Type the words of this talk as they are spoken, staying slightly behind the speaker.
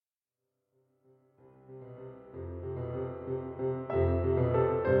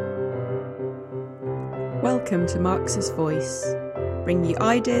Welcome to Marxist Voice, bringing you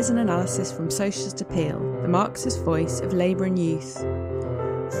ideas and analysis from Socialist Appeal, the Marxist voice of labour and youth.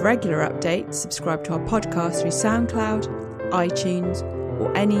 For regular updates, subscribe to our podcast through SoundCloud, iTunes,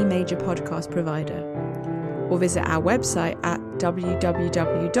 or any major podcast provider. Or visit our website at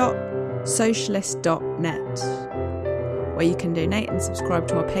www.socialist.net, where you can donate and subscribe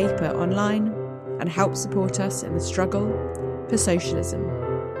to our paper online and help support us in the struggle for socialism.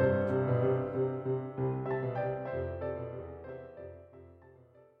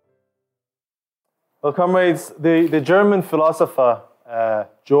 Well, comrades, the German philosopher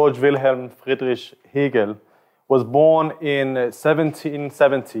Georg Wilhelm Friedrich Hegel was born in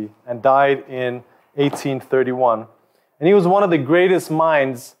 1770 and died in 1831. And he was one of the greatest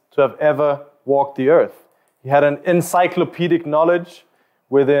minds to have ever walked the earth. He had an encyclopedic knowledge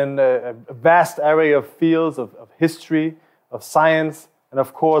within a vast array of fields of history, of science, and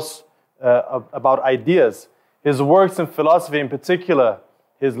of course, about ideas. His works in philosophy in particular,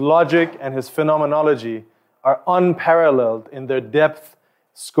 his logic and his phenomenology are unparalleled in their depth,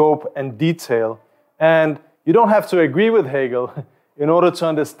 scope, and detail. And you don't have to agree with Hegel in order to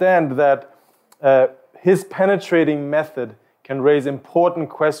understand that his penetrating method can raise important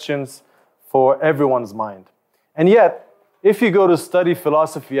questions for everyone's mind. And yet, if you go to study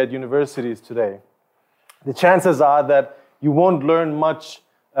philosophy at universities today, the chances are that you won't learn much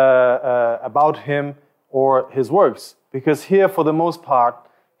about him or his works, because here, for the most part,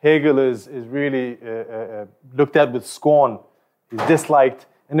 Hegel is really looked at with scorn. He's disliked,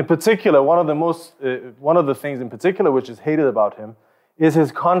 and in particular, one of the things in particular which is hated about him is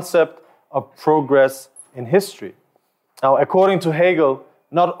his concept of progress in history. Now, according to Hegel,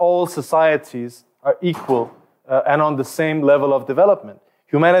 not all societies are equal and on the same level of development.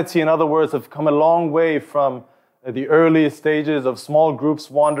 Humanity, in other words, have come a long way from the early stages of small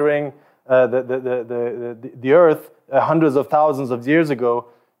groups wandering the earth hundreds of thousands of years ago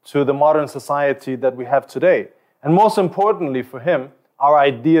to the modern society that we have today. And most importantly for him, our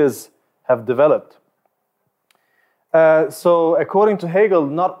ideas have developed. So according to Hegel,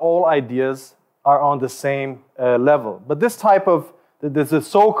 not all ideas are on the same level. But this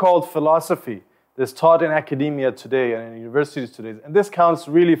so-called philosophy that's taught in academia today and in universities today, and this counts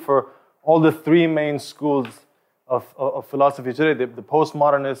really for all the three main schools of philosophy today, the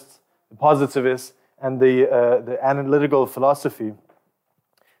postmodernists, the positivists, and the analytical philosophy.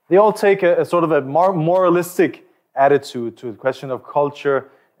 They all take a sort of a moralistic attitude to the question of culture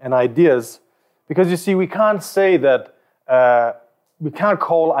and ideas, because you see, we can't say that we can't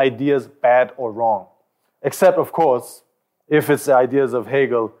call ideas bad or wrong, except, of course, if it's the ideas of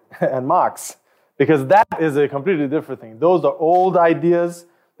Hegel and Marx, because that is a completely different thing. Those are old ideas.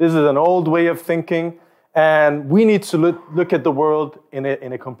 This is an old way of thinking, and we need to look at the world in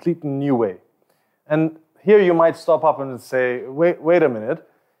a completely new way. And here you might stop up and say, wait a minute.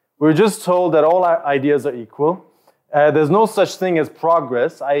 We're just told that all our ideas are equal. There's no such thing as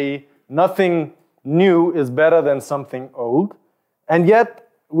progress, i.e. nothing new is better than something old. And yet,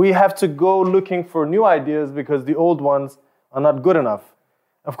 we have to go looking for new ideas because the old ones are not good enough.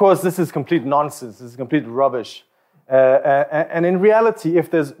 Of course, this is complete nonsense. This is complete rubbish. And in reality,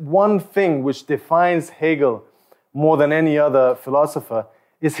 if there's one thing which defines Hegel more than any other philosopher,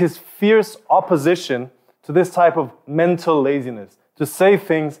 is his fierce opposition to this type of mental laziness. To say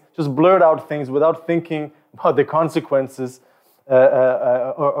things, just blurt out things without thinking about the consequences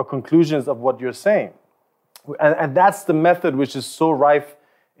or conclusions of what you're saying. And that's the method which is so rife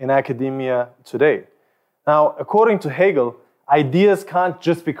in academia today. Now, according to Hegel, ideas can't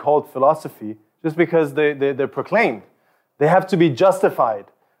just be called philosophy just because they're proclaimed. They have to be justified,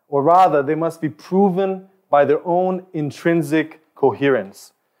 or rather, they must be proven by their own intrinsic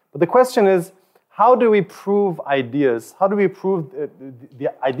coherence. But the question is, how do we prove ideas? How do we prove the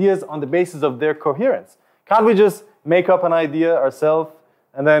ideas on the basis of their coherence? Can't we just make up an idea ourselves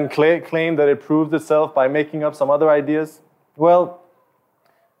and then claim that it proves itself by making up some other ideas? Well,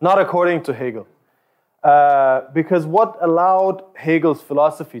 not according to Hegel. Because what allowed Hegel's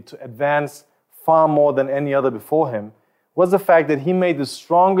philosophy to advance far more than any other before him was the fact that he made the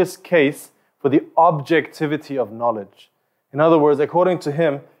strongest case for the objectivity of knowledge. In other words, according to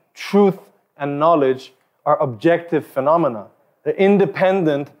him, truth and knowledge are objective phenomena. They're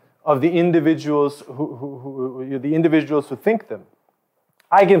independent of the individuals who think them.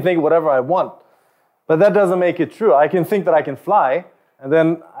 I can think whatever I want, but that doesn't make it true. I can think that I can fly, and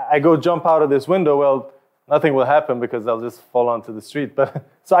then I go jump out of this window. Well, nothing will happen because I'll just fall onto the street. But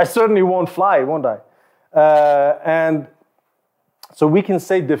so I certainly won't fly, won't I? And so we can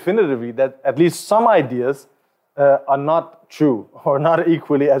say definitively that at least some ideas are not true or not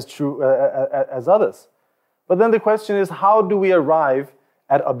equally as true as others. But then the question is, how do we arrive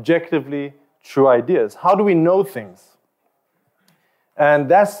at objectively true ideas? How do we know things? And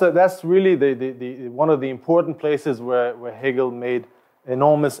that's really one of the important places where Hegel made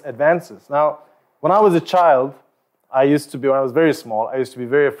enormous advances. Now, when I was a child, when I was very small, I used to be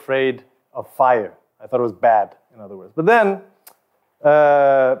very afraid of fire. I thought it was bad, in other words. But then,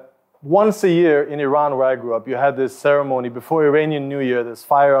 once a year in Iran, where I grew up, you had this ceremony before Iranian New Year. There's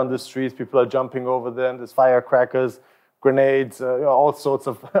fire on the streets, people are jumping over them, there's firecrackers, grenades, all sorts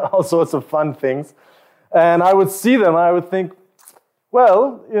of fun things. And I would see them, and I would think,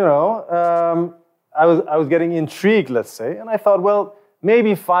 well, I was getting intrigued, let's say, and I thought, well,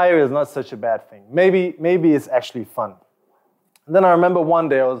 maybe fire is not such a bad thing. Maybe it's actually fun. And then I remember one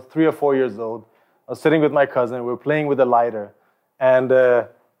day, I was 3 or 4 years old, I was sitting with my cousin, we were playing with a lighter, and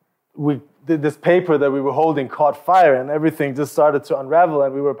this paper that we were holding caught fire, and everything just started to unravel,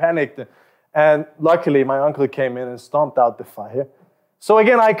 and we were panicked. And luckily, my uncle came in and stomped out the fire. So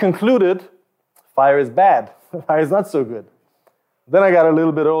again, I concluded, fire is bad. Fire is not so good. Then I got a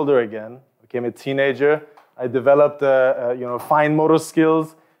little bit older again, became a teenager. I developed fine motor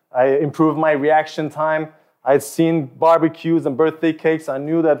skills. I improved my reaction time. I had seen barbecues and birthday cakes. I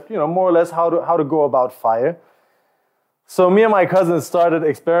knew that, more or less how to go about fire. So me and my cousins started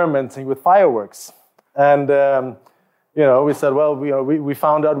experimenting with fireworks. And, we said, well, we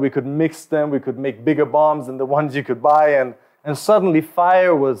found out we could mix them. We could make bigger bombs than the ones you could buy. And suddenly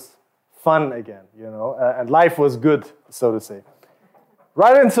fire was fun again, and life was good, so to say.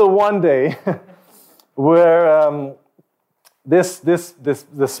 Right until one day where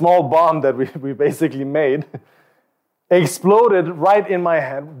the small bomb that we basically made exploded right in my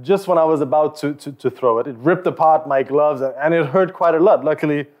hand just when I was about to throw it. It ripped apart my gloves and it hurt quite a lot.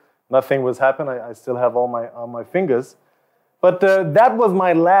 Luckily, nothing was happening. I still have all my fingers. But that was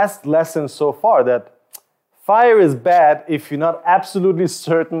my last lesson so far, that fire is bad if you're not absolutely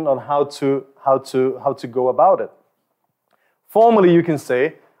certain on how to go about it. Formally, you can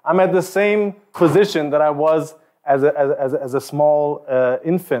say, I'm at the same position that I was as a small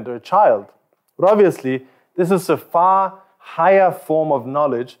infant or a child. But obviously, this is a far higher form of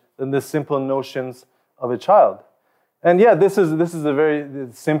knowledge than the simple notions of a child. And yeah, this is a very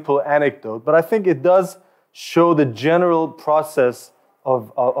simple anecdote, but I think it does show the general process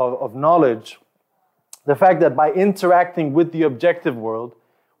of knowledge. The fact that by interacting with the objective world,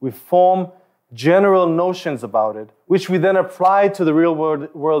 we form general notions about it, which we then apply to the real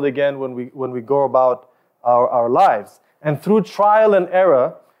world again when we go about our lives. And through trial and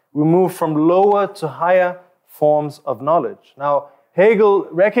error, we move from lower to higher forms of knowledge. Now, Hegel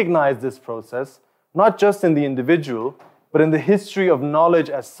recognized this process, not just in the individual, but in the history of knowledge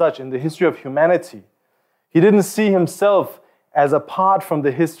as such, in the history of humanity. He didn't see himself as apart from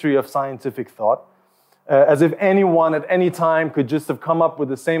the history of scientific thought, as if anyone at any time could just have come up with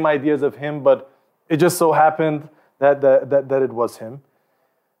the same ideas of him, but it just so happened that it was him,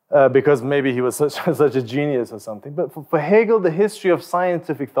 because maybe he was such a genius or something. But for Hegel, the history of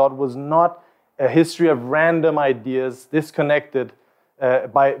scientific thought was not a history of random ideas, disconnected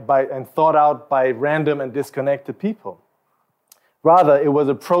and thought out by random and disconnected people. Rather, it was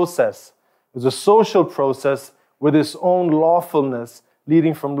a process. It was a social process with its own lawfulness,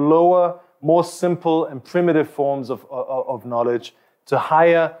 leading from lower, more simple and primitive forms of knowledge to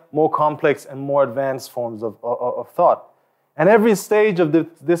higher, more complex and more advanced forms of thought. And every stage of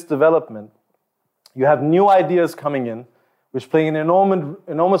this development, you have new ideas coming in, which play an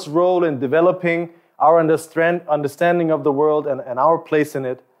enormous role in developing our understanding of the world and our place in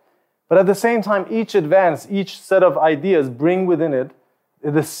it. But at the same time, each advance, each set of ideas bring within it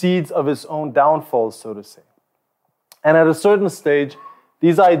the seeds of its own downfall, so to say. And at a certain stage,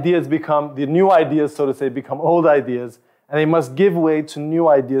 these ideas the new ideas, so to say, become old ideas, and they must give way to new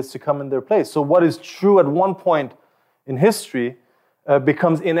ideas to come in their place. So what is true at one point in history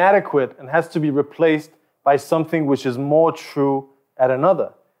becomes inadequate and has to be replaced by something which is more true at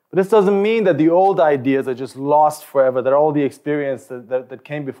another. But this doesn't mean that the old ideas are just lost forever, that all the experience that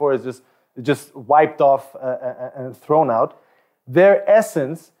came before is just wiped off and thrown out. Their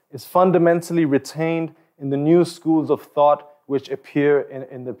essence is fundamentally retained in the new schools of thought which appear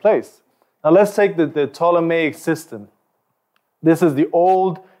in the place. Now let's take the Ptolemaic system. This is the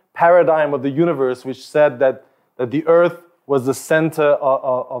old paradigm of the universe which said that the earth was the center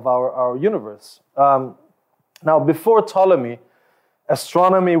of our universe. Now before Ptolemy,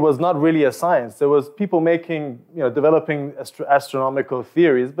 astronomy was not really a science. There was people developing astronomical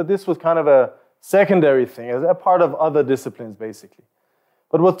theories, but this was kind of a secondary thing, as a part of other disciplines basically.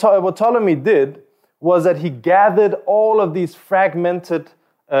 But what Ptolemy did was that he gathered all of these fragmented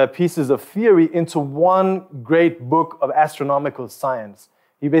pieces of theory into one great book of astronomical science.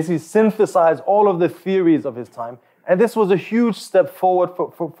 He basically synthesized all of the theories of his time, and this was a huge step forward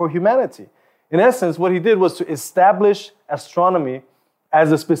for humanity. In essence, what he did was to establish astronomy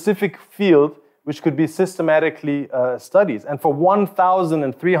as a specific field which could be systematically studied. And for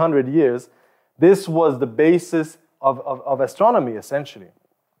 1,300 years, this was the basis of astronomy, essentially.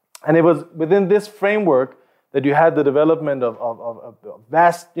 And it was within this framework that you had the development of a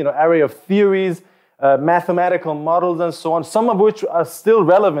vast array of theories, mathematical models, and so on, some of which are still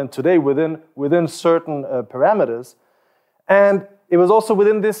relevant today within certain parameters. And it was also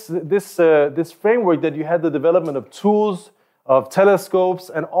within this framework that you had the development of tools, of telescopes,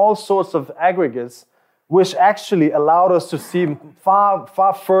 and all sorts of aggregates, which actually allowed us to see far,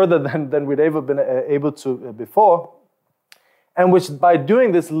 far further than we'd ever been able to before, and which, by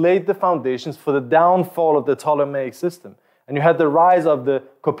doing this, laid the foundations for the downfall of the Ptolemaic system. And you had the rise of the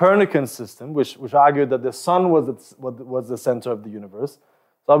Copernican system, which argued that the sun was the center of the universe.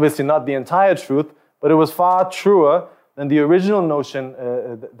 It's obviously not the entire truth, but it was far truer than the original notion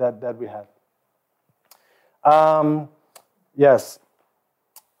that we had. Yes.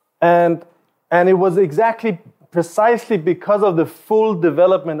 And it was precisely because of the full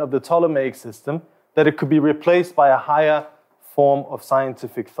development of the Ptolemaic system that it could be replaced by a higher form of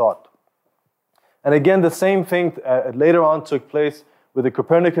scientific thought. And again, the same thing later on took place with the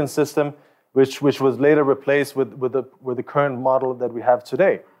Copernican system, which was later replaced with the current model that we have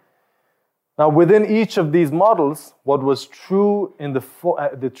today. Now, within each of these models, what was true in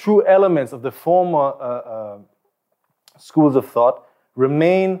the true elements of the former schools of thought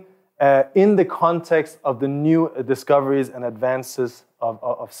remain in the context of the new discoveries and advances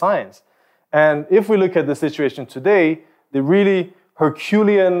of science. And if we look at the situation today, the really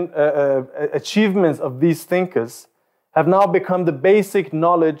Herculean achievements of these thinkers have now become the basic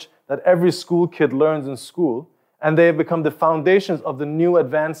knowledge that every school kid learns in school, and they have become the foundations of the new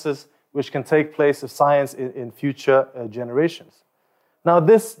advances which can take place of science in future generations. Now,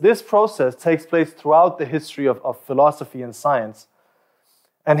 this process takes place throughout the history of philosophy and science.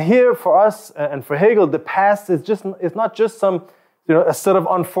 And here, for us and for Hegel, the past is not just some a set of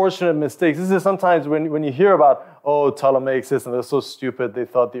unfortunate mistakes. This is sometimes when you hear about, Ptolemaic system, they're so stupid, they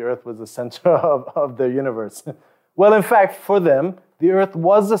thought the earth was the center of the universe. Well, in fact, for them, the earth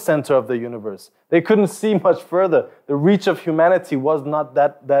was the center of the universe. They couldn't see much further. The reach of humanity was not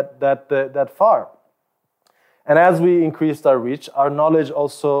that far. And as we increased our reach, our knowledge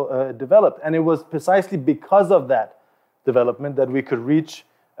also developed. And it was precisely because of that development that we could reach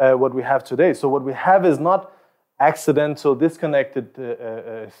what we have today. So what we have is not accidental, disconnected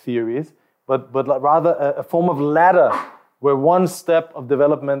theories, but rather a form of ladder where one step of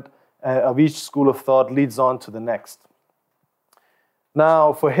development of each school of thought leads on to the next.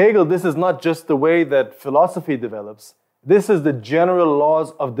 Now, for Hegel, this is not just the way that philosophy develops. This is the general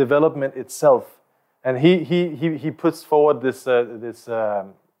laws of development itself. And he puts forward this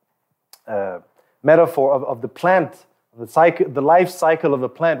metaphor of the plant, the life cycle of a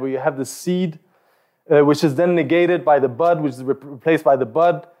plant, where you have the seed, which is then negated by the bud, which is replaced by the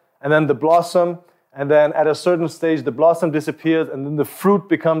bud, and then the blossom, and then at a certain stage the blossom disappears, and then the fruit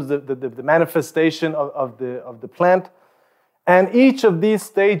becomes the manifestation of the plant. And each of these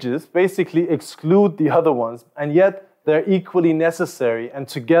stages basically exclude the other ones, and yet they're equally necessary, and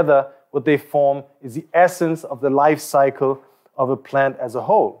together what they form is the essence of the life cycle of a plant as a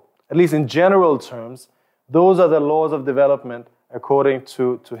whole. At least in general terms, those are the laws of development according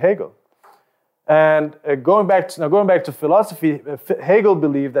to Hegel. And going back to philosophy, Hegel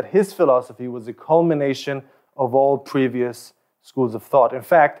believed that his philosophy was a culmination of all previous schools of thought. In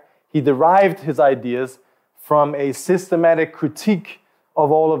fact, he derived his ideas from a systematic critique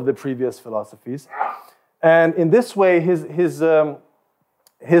of all of the previous philosophies. And in this way, his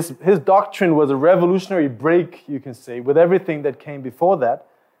doctrine was a revolutionary break, you can say, with everything that came before that.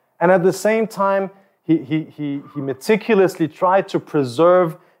 And at the same time, he meticulously tried to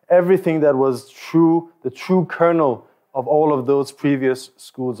preserve everything that was true, the true kernel of all of those previous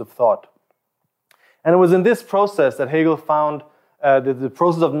schools of thought. And it was in this process that Hegel found, the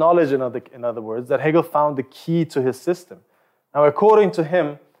process of knowledge, in other words, that Hegel found the key to his system. Now, according to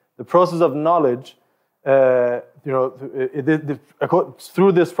him, the process of knowledge, through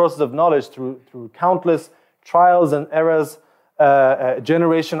this process of knowledge, through countless trials and errors,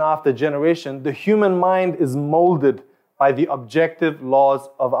 generation after generation, the human mind is molded by the objective laws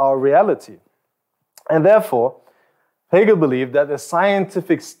of our reality. And therefore, Hegel believed that the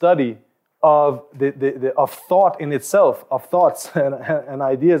scientific study of thought in itself, of thoughts and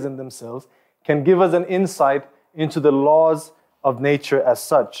ideas in themselves, can give us an insight into the laws of nature as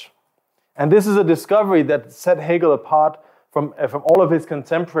such. And this is a discovery that set Hegel apart from all of his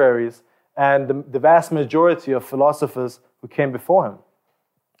contemporaries and the vast majority of philosophers who came before him.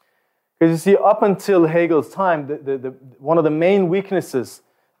 Because you see, up until Hegel's time, one of the main weaknesses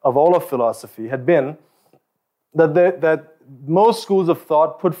of all of philosophy had been that most schools of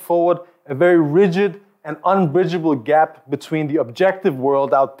thought put forward a very rigid and unbridgeable gap between the objective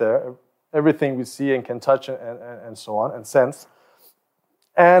world out there, everything we see and can touch and so on, and sense,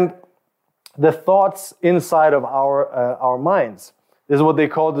 and the thoughts inside of our minds. This is what they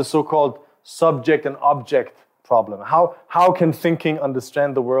call the so-called subject and object problem. How can thinking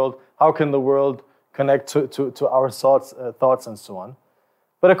understand the world? How can the world connect to our thoughts and so on?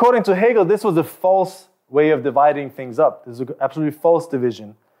 But according to Hegel, this was a false way of dividing things up. This is an absolutely false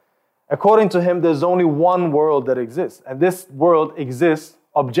division. According to him, there's only one world that exists, and this world exists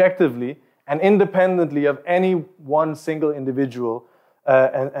objectively and independently of any one single individual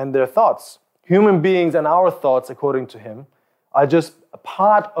and their thoughts. Human beings and our thoughts, according to him, are just a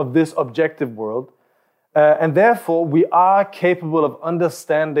part of this objective world, and therefore we are capable of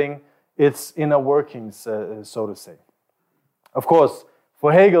understanding its inner workings, so to say. Of course,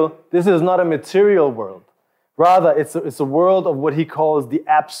 for Hegel, this is not a material world. Rather, it's a world of what he calls the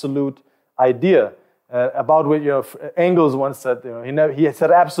absolute idea, about which Engels once said, he said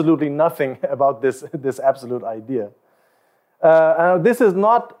absolutely nothing about this absolute idea. This is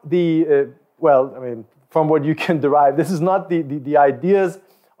not from what you can derive, this is not the ideas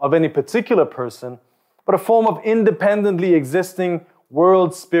of any particular person, but a form of independently existing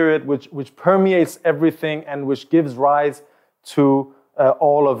world spirit which permeates everything and which gives rise to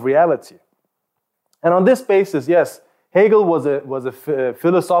all of reality. And on this basis, yes, Hegel was a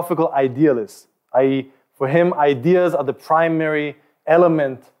philosophical idealist, i.e., for him, ideas are the primary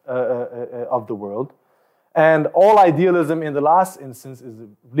element of the world. And all idealism in the last instance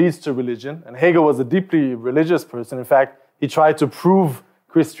leads to religion. And Hegel was a deeply religious person. In fact, he tried to prove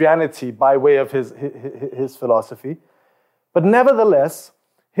Christianity by way of his philosophy. But nevertheless,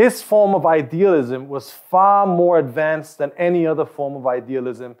 his form of idealism was far more advanced than any other form of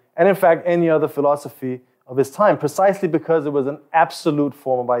idealism, and in fact, any other philosophy of his time, precisely because it was an absolute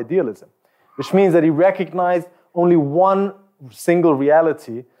form of idealism, which means that he recognized only one single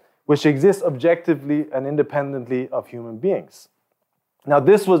reality which exists objectively and independently of human beings. Now,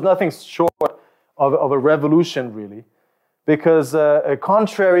 this was nothing short of a revolution, really, because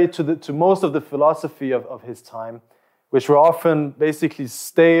contrary to most of the philosophy of his time, which were often basically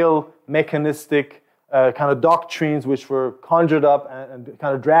stale, mechanistic kind of doctrines which were conjured up and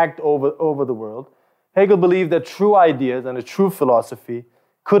kind of dragged over the world, Hegel believed that true ideas and a true philosophy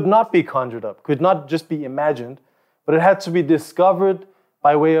could not be conjured up, could not just be imagined, but it had to be discovered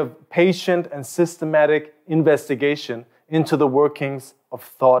by way of patient and systematic investigation into the workings of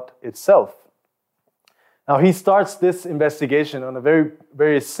thought itself. Now, he starts this investigation on a very,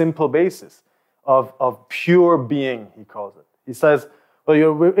 very simple basis of pure being, he calls it. He says,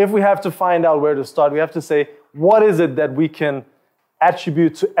 well, if we have to find out where to start, we have to say, what is it that we can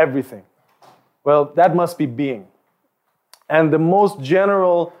attribute to everything? Well, that must be being. And the most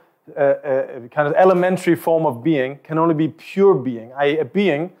general kind of elementary form of being can only be pure being, i.e. a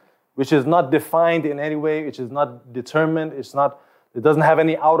being which is not defined in any way, which is not determined, it doesn't have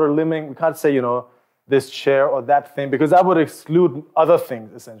any outer limit. We can't say, this chair or that thing, because that would exclude other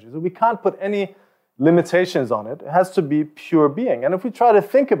things, essentially. So we can't put any limitations on it. It has to be pure being. And if we try to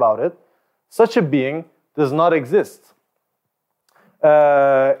think about it, such a being does not exist.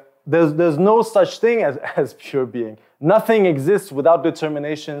 There's no such thing as pure being. Nothing exists without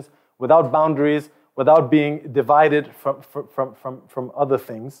determinations, without boundaries, without being divided from other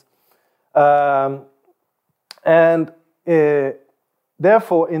things.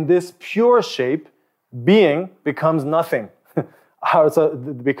 Therefore, in this pure shape, being becomes nothing.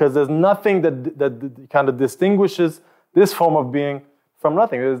 Because there's nothing that kind of distinguishes this form of being from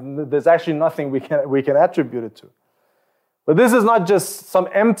nothing. There's actually nothing we can attribute it to. But this is not just some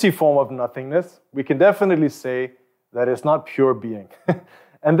empty form of nothingness. We can definitely say that it's not pure being.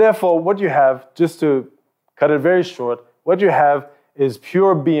 And therefore, what you have, just to cut it very short, what you have is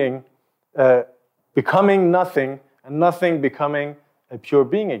pure being becoming nothing, and nothing becoming a pure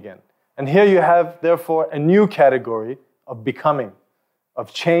being again. And here you have, therefore, a new category of becoming,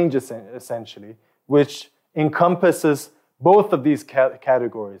 of change, essentially, which encompasses both of these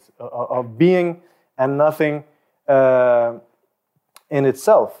categories of being and nothing in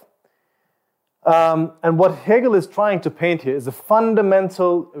itself. And what Hegel is trying to paint here is the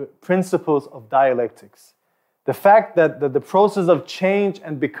fundamental principles of dialectics. The fact that the process of change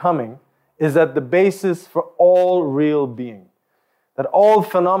and becoming is at the basis for all real being. that all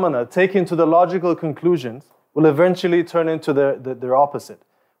phenomena taken to the logical conclusions will eventually turn into their opposite.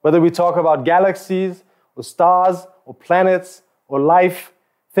 Whether we talk about galaxies, or stars, or planets, or life,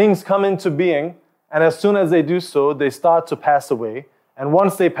 things come into being, and as soon as they do so, they start to pass away. And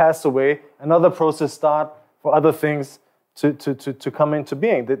once they pass away, another process starts for other things to come into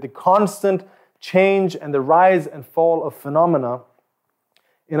being. The constant change and the rise and fall of phenomena,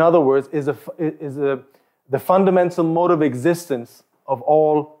 in other words, is the fundamental mode of existence of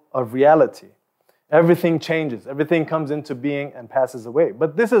all of reality. Everything changes. Everything comes into being and passes away.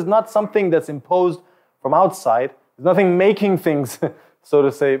 But this is not something that's imposed from outside. There's nothing making things, so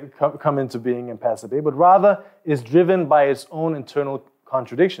to say, come into being and pass away, but rather is driven by its own internal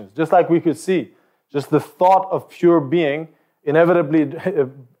contradictions. Just like we could see, just the thought of pure being inevitably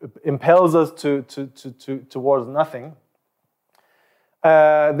impels us towards nothing.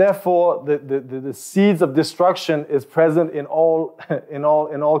 Therefore, the seeds of destruction is present in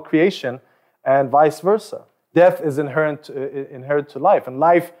all creation, and vice versa. Death is inherent to life, and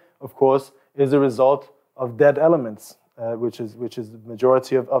life, of course, is a result of dead elements, which is the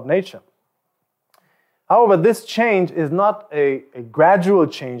majority of nature. However, this change is not a gradual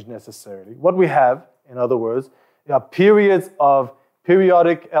change necessarily. What we have, in other words, are periods of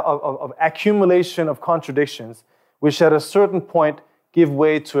accumulation of contradictions, which at a certain point give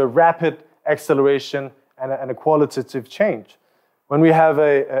way to a rapid acceleration and a qualitative change. When we have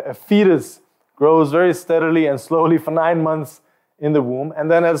a fetus grows very steadily and slowly for 9 months in the womb,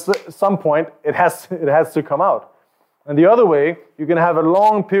 and then at some point it has to come out. And the other way, you can have a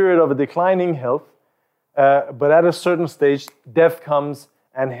long period of a declining health, but at a certain stage, death comes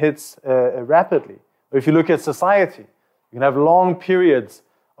and hits rapidly. Or if you look at society, you can have long periods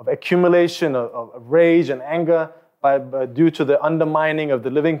of accumulation of rage and anger due to the undermining of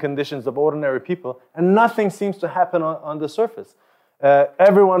the living conditions of ordinary people, and nothing seems to happen on the surface.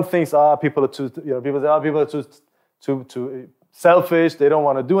 Everyone thinks, people are too selfish, they don't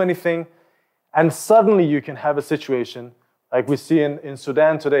want to do anything. And suddenly you can have a situation like we see in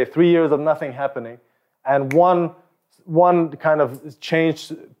Sudan today, 3 years of nothing happening, and one kind of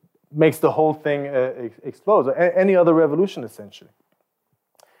change makes the whole thing explode. Any other revolution, essentially,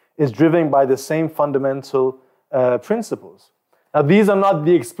 is driven by the same fundamental principles. Now, these are not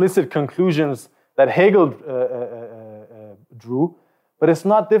the explicit conclusions that Hegel drew, but it's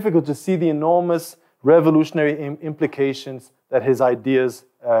not difficult to see the enormous revolutionary implications that his ideas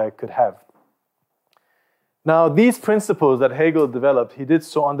could have. Now, these principles that Hegel developed, he did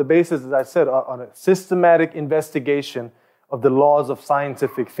so on the basis, as I said, on a systematic investigation of the laws of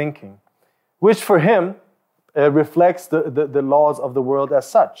scientific thinking, which for him reflects the laws of the world as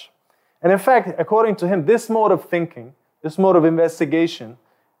such. And in fact, according to him, this mode of thinking, this mode of investigation,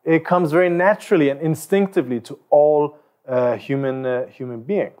 it comes very naturally and instinctively to all human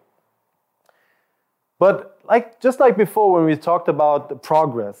being. But just like before, when we talked about the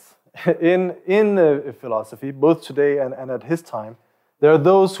progress in philosophy, both today and at his time, there are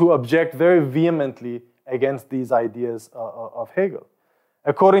those who object very vehemently against these ideas of Hegel.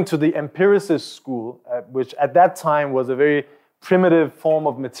 According to the empiricist school, which at that time was a very primitive form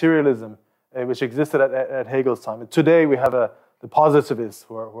of materialism, which existed at Hegel's time. And today we have the positivists,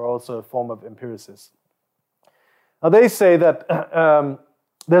 who are also a form of empiricists. Now they say that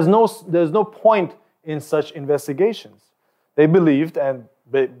there's no point in such investigations. They believed, and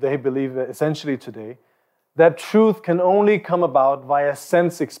they believe essentially today, that truth can only come about via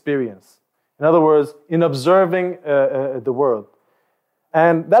sense experience. In other words, in observing the world.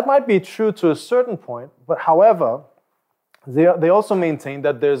 And that might be true to a certain point, but however, they also maintain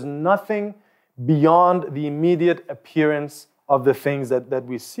that there's nothing beyond the immediate appearance of the things that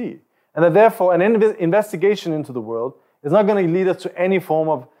we see. And that therefore an investigation into the world is not going to lead us to any form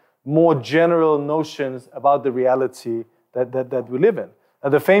of more general notions about the reality that we live in. Now,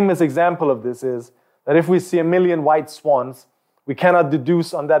 the famous example of this is that if we see 1 million white swans, we cannot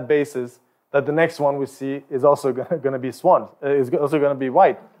deduce on that basis that the next one we see is also going to be swans, is also going to be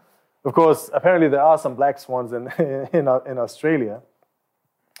white. Of course, apparently there are some black swans in Australia.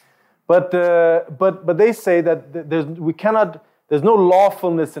 But they say that there's no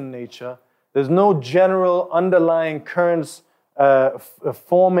lawfulness in nature. There's no general underlying currents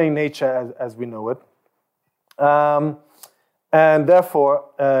forming nature as we know it. And therefore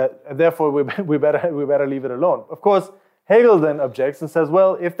we better leave it alone. Of course, Hegel then objects and says,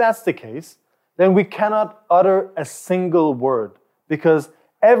 well, if that's the case, then we cannot utter a single word, because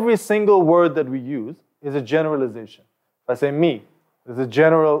every single word that we use is a generalization. If I say me, there's a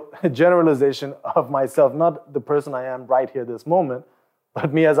generalization of myself, not the person I am right here this moment,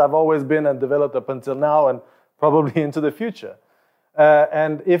 but me as I've always been and developed up until now and probably into the future.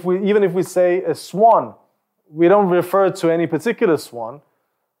 And even if we say a swan, we don't refer to any particular swan.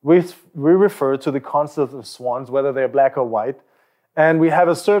 We refer to the concept of swans, whether they're black or white. And we have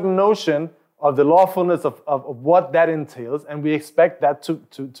a certain notion of the lawfulness of what that entails, and we expect that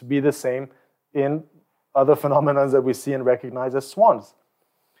to be the same in other phenomena that we see and recognize as swans.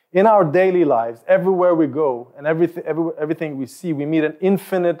 In our daily lives, everywhere we go and everything we see, we meet an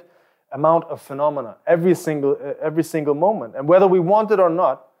infinite amount of phenomena every single moment. And whether we want it or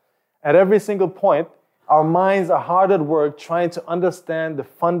not, at every single point, our minds are hard at work trying to understand the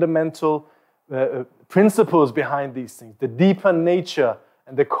fundamental principles behind these things, the deeper nature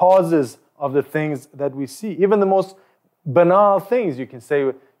and the causes of the things that we see. Even the most banal things, you can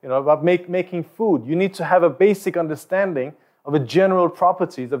say, about making food. You need to have a basic understanding of the general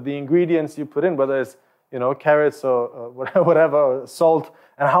properties of the ingredients you put in, whether it's carrots or whatever, or salt,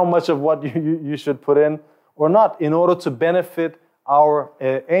 and how much of what you should put in or not, in order to benefit our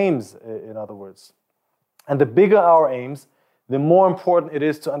aims, in other words. And the bigger our aims, the more important it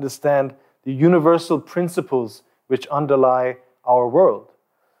is to understand the universal principles which underlie our world.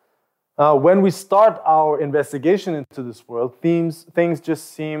 When we start our investigation into this world, things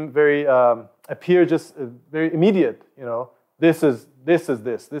just seem appear just very immediate. This is this.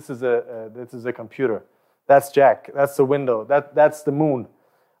 This is a computer. That's Jack. That's the window. That's the moon.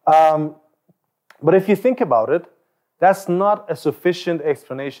 But if you think about it, that's not a sufficient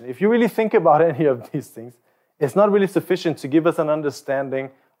explanation. If you really think about any of these things, it's not really sufficient to give us an understanding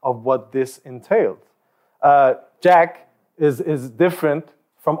of what this entails. Jack is different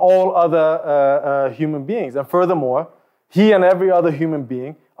from all other human beings. And furthermore, he and every other human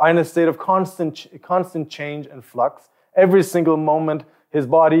being are in a state of constant change and flux. Every single moment, his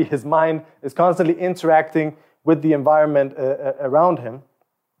body, his mind is constantly interacting with the environment around him.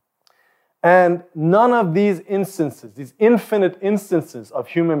 And none of these instances, these infinite instances of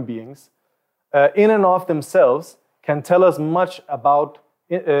human beings, in and of themselves, can tell us much about,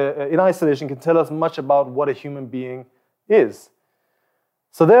 in isolation, can tell us much about what a human being is.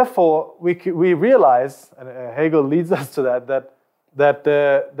 So therefore, we realize, and Hegel leads us to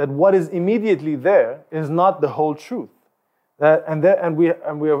that what is immediately there is not the whole truth. And we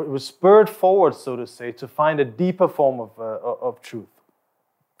are spurred forward, so to say, to find a deeper form of truth.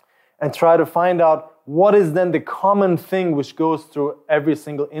 And try to find out what is then the common thing which goes through every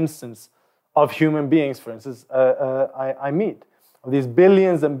single instance of human beings, for instance, I meet. Of these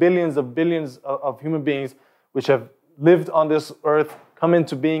billions and billions of human beings which have lived on this earth, come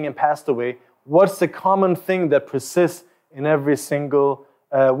into being and passed away, what's the common thing that persists in every single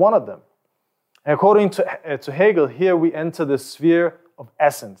one of them? And according to Hegel, here we enter the sphere of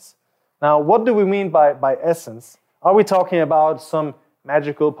essence. Now, what do we mean by essence? Are we talking about some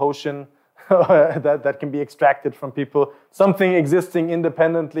magical potion that can be extracted from people, something existing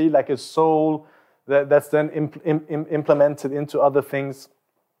independently, like a soul that's then implemented into other things?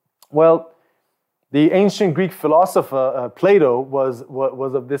 Well, the ancient Greek philosopher Plato was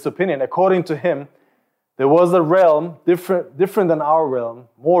of this opinion. According to him, there was a realm different than our realm,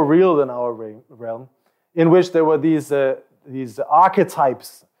 more real than our realm, in which there were these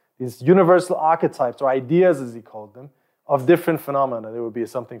archetypes, these universal archetypes or ideas, as he called them, of different phenomena. There would be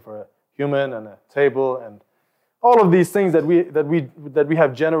something for a human and a table and all of these things that we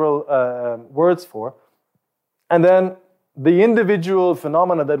have general words for. And then the individual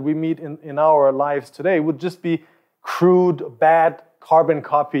phenomena that we meet in our lives today would just be crude, bad carbon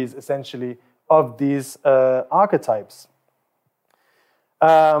copies, essentially, of these archetypes.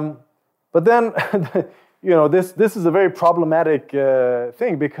 But then, this is a very problematic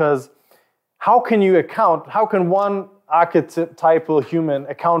thing, because how can one archetypal human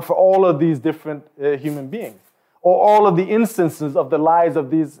account for all of these different human beings, or all of the instances of the lives of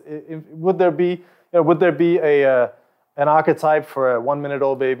these? Would there be an archetype for a 1 minute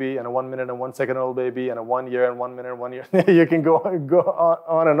old baby, and a 1 minute and 1 second old baby, and a 1 year and 1 minute and 1 year? You can go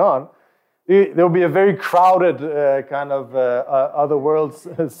on and on. There will be a very crowded kind of other worlds,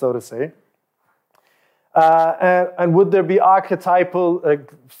 so to say. And would there be archetypal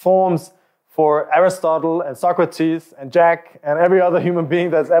forms for Aristotle and Socrates and Jack and every other human being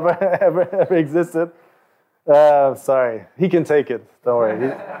that's ever existed? Sorry, he can take it. Don't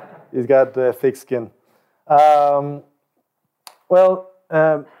worry, he's got thick skin. The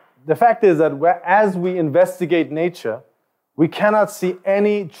fact is that as we investigate nature, we cannot see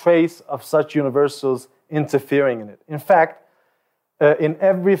any trace of such universals interfering in it. In fact, in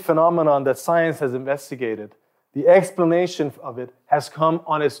every phenomenon that science has investigated, the explanation of it has come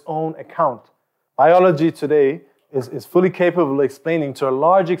on its own account. Biology today is fully capable of explaining to a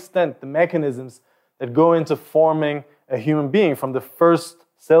large extent the mechanisms that go into forming a human being, from the first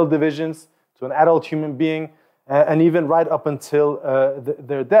cell divisions to an adult human being, and even right up until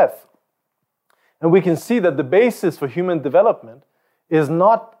their death. And we can see that the basis for human development is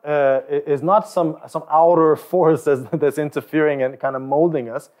not some outer force that's interfering and kind of molding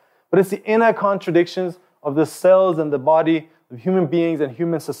us, but it's the inner contradictions of the cells and the body of human beings and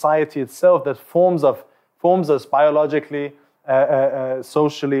human society itself that forms us biologically,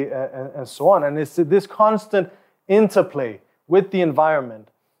 socially, and so on. And it's this constant interplay with the environment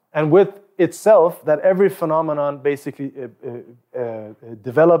and with itself that every phenomenon basically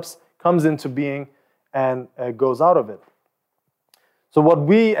develops, comes into being, and goes out of it. So what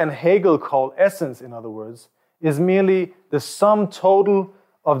we and Hegel call essence, in other words, is merely the sum total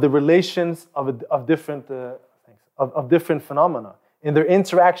of the relations of different phenomena in their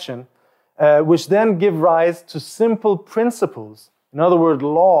interaction, which then give rise to simple principles, in other words,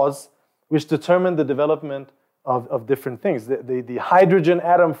 laws, which determine the development of different things. The hydrogen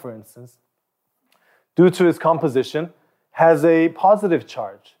atom, for instance, due to its composition, has a positive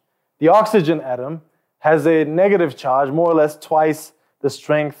charge. The oxygen atom has a negative charge, more or less twice the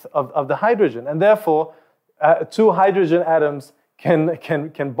strength of the hydrogen. And therefore, two hydrogen atoms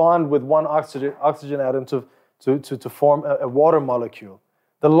can bond with one oxygen atom to form a water molecule.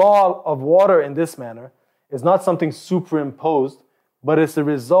 The law of water in this manner is not something superimposed, but it's the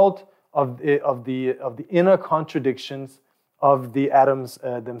result of the inner contradictions of the atoms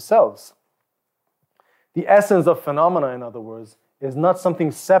themselves. The essence of phenomena, in other words, is not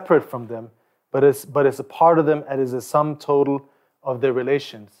something separate from them, but it's a part of them and is a sum total of their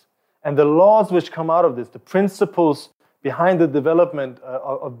relations. And the laws which come out of this, the principles behind the development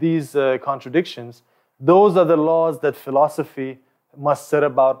of these contradictions, those are the laws that philosophy must set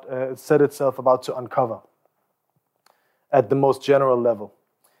itself about to uncover at the most general level.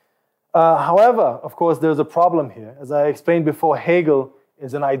 However, of course, there's a problem here. As I explained before, Hegel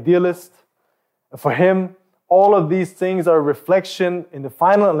is an idealist. For him, all of these things are a reflection in the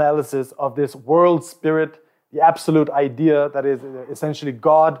final analysis of this world spirit, the absolute idea that is essentially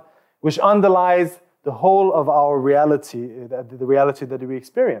God, which underlies the whole of our reality, the reality that we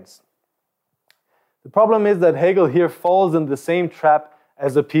experience. The problem is that Hegel here falls in the same trap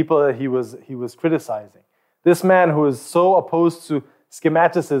as the people that he was criticizing. This man who is so opposed to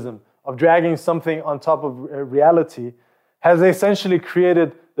schematicism, of dragging something on top of reality, has essentially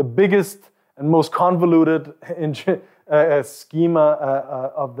created the biggest and most convoluted schema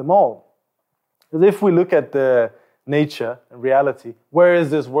of them all. Because if we look at the nature and reality, where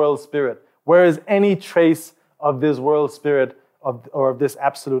is this world spirit? Where is any trace of this world spirit or of this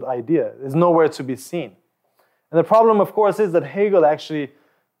absolute idea? There's nowhere to be seen. And the problem, of course, is that Hegel actually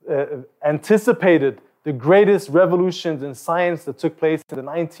anticipated the greatest revolutions in science that took place in the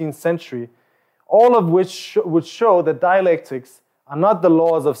 19th century, all of which would show that dialectics are not the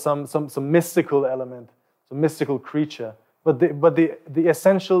laws of some mystical element, some mystical creature, but the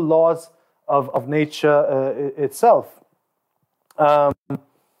essential laws of nature itself.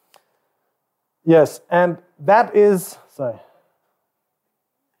 Yes, and that is,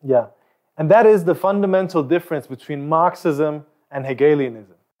 and that is the fundamental difference between Marxism and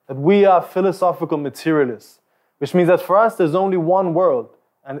Hegelianism. That we are philosophical materialists, which means that for us there's only one world,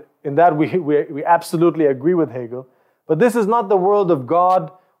 and in that we absolutely agree with Hegel. But this is not the world of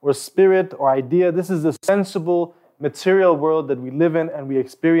God or spirit or idea. This is the sensible, material world that we live in and we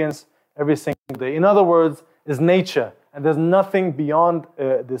experience every single day. In other words, is nature, and there's nothing beyond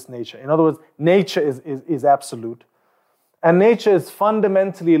this nature. In other words, nature is absolute, and nature is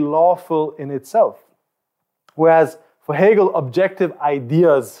fundamentally lawful in itself. Whereas for Hegel, objective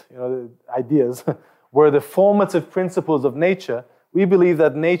ideas, ideas were the formative principles of nature. We believe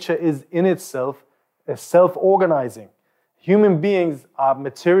that nature is in itself self-organizing. Human beings are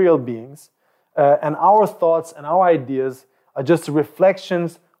material beings, and our thoughts and our ideas are just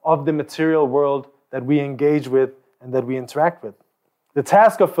reflections of the material world that we engage with and that we interact with. The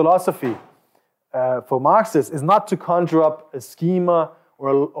task of philosophy for Marxists is not to conjure up a schema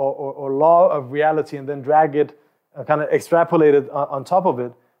or law of reality and then drag it, kind of extrapolate it on top of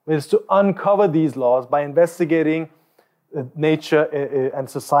it, but it's to uncover these laws by investigating nature and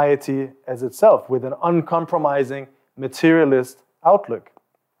society as itself with an uncompromising materialist outlook.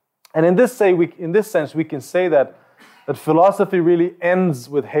 And in this sense, we can say that philosophy really ends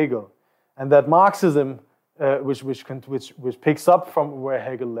with Hegel, and that Marxism, which picks up from where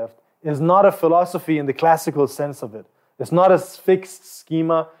Hegel left, is not a philosophy in the classical sense of it. It's not a fixed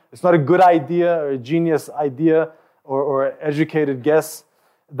schema. It's not a good idea or a genius idea or an educated guess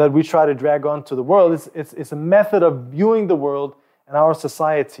that we try to drag on to the world. It's a method of viewing the world and our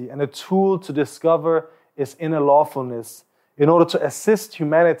society and a tool to discover its inner lawfulness in order to assist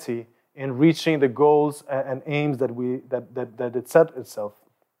humanity in reaching the goals and aims that it set itself.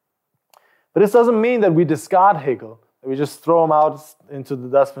 But this doesn't mean that we discard Hegel, that we just throw him out into the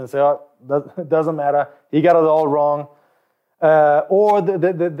dustbin and say, oh, it doesn't matter, he got it all wrong. Or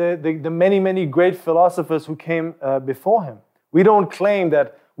the many, many great philosophers who came before him. We don't claim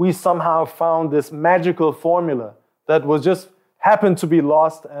that we somehow found this magical formula that was just happened to be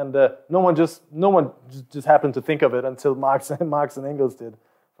lost, and no one just happened to think of it until Marx and Engels did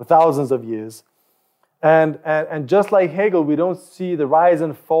for thousands of years. And just like Hegel, we don't see the rise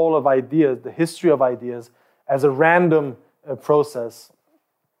and fall of ideas, the history of ideas, as a random process,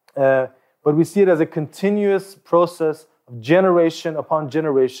 but we see it as a continuous process of generation upon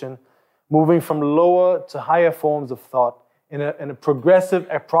generation, moving from lower to higher forms of thought in a progressive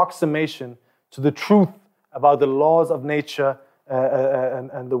approximation to the truth about the laws of nature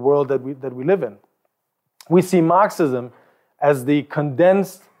and the world that we live in. We see Marxism as the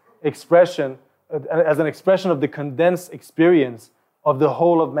condensed expression, as an expression of the condensed experience of the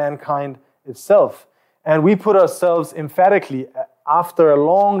whole of mankind itself. And we put ourselves emphatically after a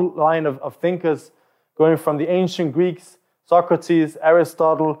long line of thinkers going from the ancient Greeks, Socrates,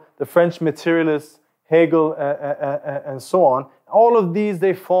 Aristotle, the French materialists, Hegel, and so on. All of these,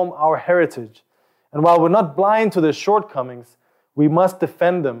 they form our heritage. And while we're not blind to their shortcomings, we must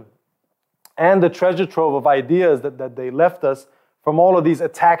defend them and the treasure trove of ideas that they left us from all of these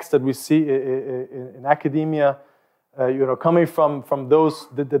attacks that we see in academia, coming from those,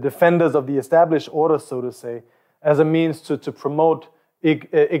 the defenders of the established order, so to say, as a means to promote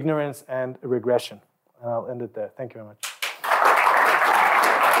ignorance and regression. And I'll end it there. Thank you very much.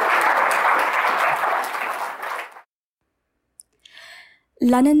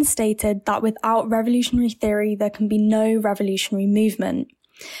 Lenin stated that without revolutionary theory, there can be no revolutionary movement.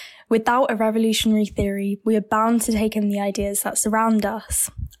 Without a revolutionary theory, we are bound to take in the ideas that surround us.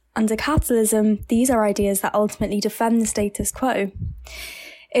 Under capitalism, these are ideas that ultimately defend the status quo.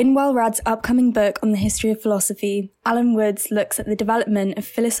 In Well-Read's upcoming book on the history of philosophy, Alan Woods looks at the development of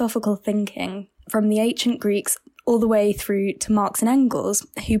philosophical thinking from the ancient Greeks all the way through to Marx and Engels,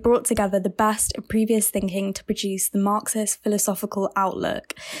 who brought together the best of previous thinking to produce the Marxist philosophical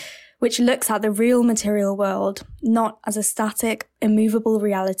outlook, which looks at the real material world, not as a static, immovable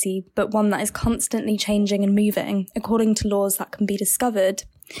reality, but one that is constantly changing and moving according to laws that can be discovered.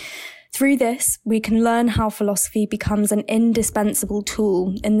 Through this, we can learn how philosophy becomes an indispensable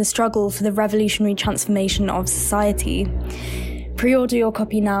tool in the struggle for the revolutionary transformation of society. Pre-order your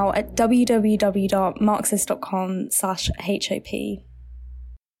copy now at www.marxist.com/HOP.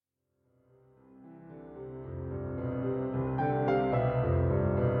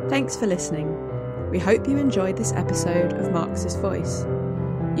 Thanks for listening. We hope you enjoyed this episode of Marxist Voice.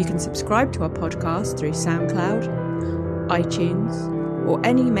 You can subscribe to our podcast through SoundCloud, iTunes, or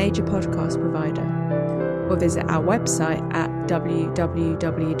any major podcast provider, or visit our website at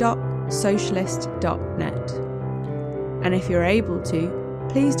www.socialist.net. And if you're able to,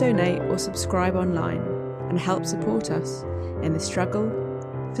 please donate or subscribe online and help support us in the struggle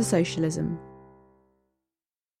for socialism.